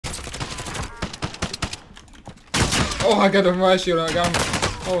Oh, I got the riot shield. I got him.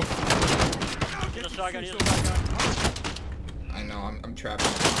 Oh. Get a shotgun, get a shotgun. I know, I'm trapped.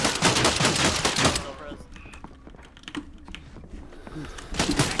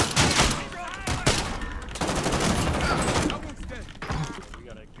 We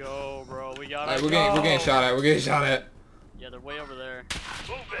gotta go, bro. We gotta Alright, we're getting shot at. We're getting shot at. Yeah, they're way over there.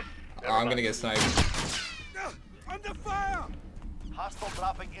 Oh, I'm gonna get sniped. Under fire! Hostile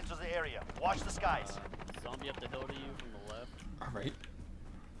dropping into the area. Watch the skies. Zombie up the hill to you from the left. Alright.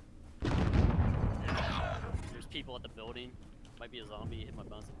 There's people at the building. Might be a zombie. Hit my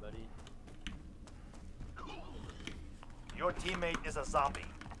bouncing buddy. Your teammate is a zombie.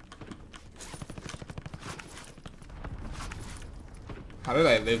 How did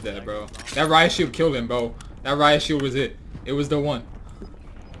I live that, bro? That riot shield killed him, bro. That riot shield was it. It was the one.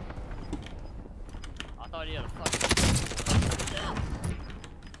 I thought he had a fucking...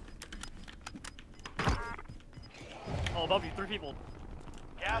 Oh, above you, 3 people.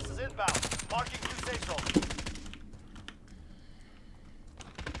 Gas is inbound. Marking new safe zone.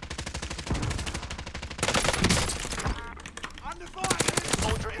 Under fire!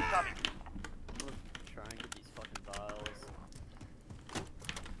 Soldier incoming. I'm gonna try and get these fucking vials.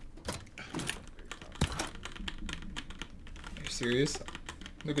 Are you serious?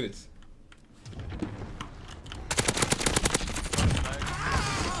 Look at this.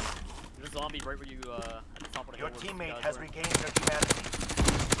 There's a zombie right where you, at the top of the hill. Your teammate has regained their humanity.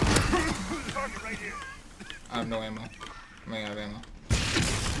 Target right here. I have no ammo. I'm running out of ammo.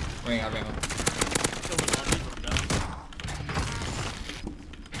 Running out of ammo. Kill the zombie from down.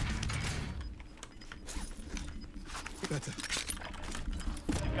 Better.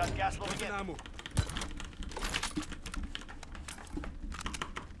 You've got gas moving in. Ammo.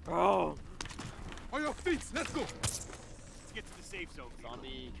 Oh! On your feet, let's go. Let's get to the safe zone.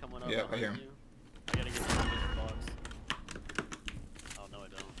 Zombie coming up. Yeah, I hear him. You. I gotta get the mission box. Oh no, I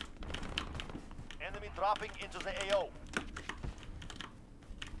don't. Enemy dropping into the AO.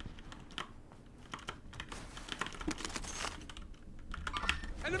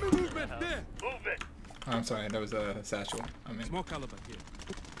 Enemy movement there. Move it. Oh, I'm sorry, that was a satchel. I mean, Small caliber here.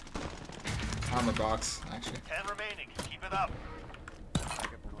 armor box, actually. 10 remaining. Keep it up.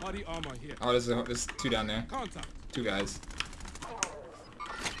 Body armor here. Oh, there's 2 down there. Contact. 2 guys.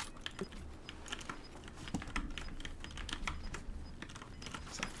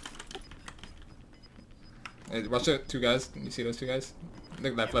 Hey, watch the 2 guys. Can you see those 2 guys?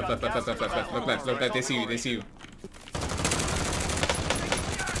 Look left, left, left, left, left, left, left, left, look left, look left. They see you, they see you.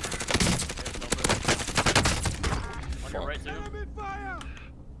 On your right too. Enemy fire!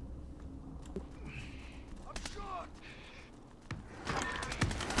 I'm shot.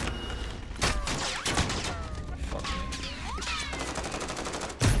 Fuck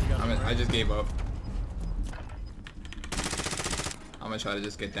me. I just gave up. I'm gonna try to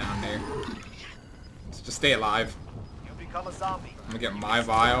just get down there. Just stay alive. You become a zombie. I'm gonna get my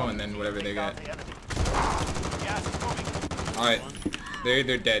vial and then whatever they got. Gas is moving. Alright. They're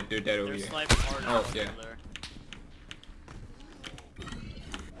dead. They're dead over They're here. sniping hard Oh, over yeah. there.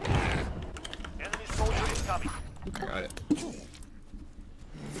 Enemy soldier incoming. I got it.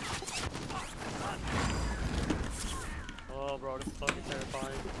 Oh, bro, this is fucking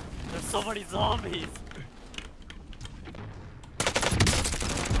terrifying. There's so many zombies.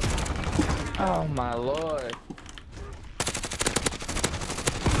 Oh my lord.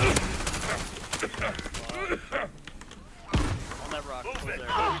 On that rock. Over there.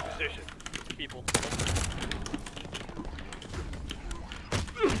 Position. 2 people.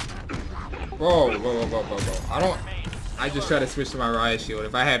 Whoa, whoa, whoa, whoa, whoa, whoa. I just tried to switch to my riot shield.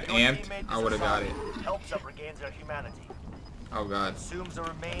 If I had amped, I would have got it. Helps them regain their humanity. Oh god. Consumes the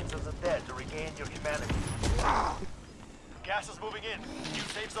remains of the dead to regain your humanity. Gas is moving in. New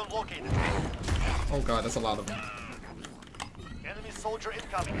safe zone located. Oh god, that's a lot of them. Enemy soldier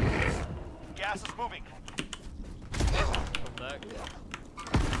incoming. Gas is moving. Come back.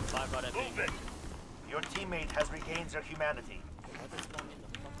 5 right at me. Move it. Your teammate has regained their humanity.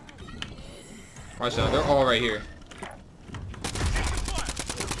 Watch out, they're all right here.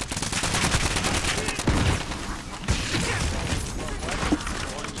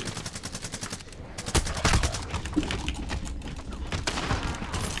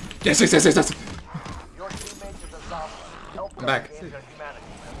 Yes, yes, yes, yes, yes. Your teammate is a zombie. Help them back. regain their humanity.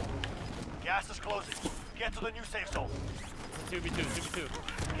 Gas is closing. Get to the new safe zone. 2v2,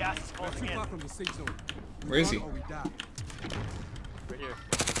 2v2. Gas is We're closing too in. far from the safe zone. Where is he? Run or we die. Right here.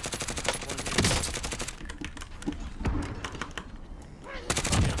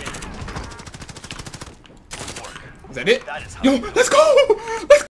 Is that it? That is how Yo, let's go! Let's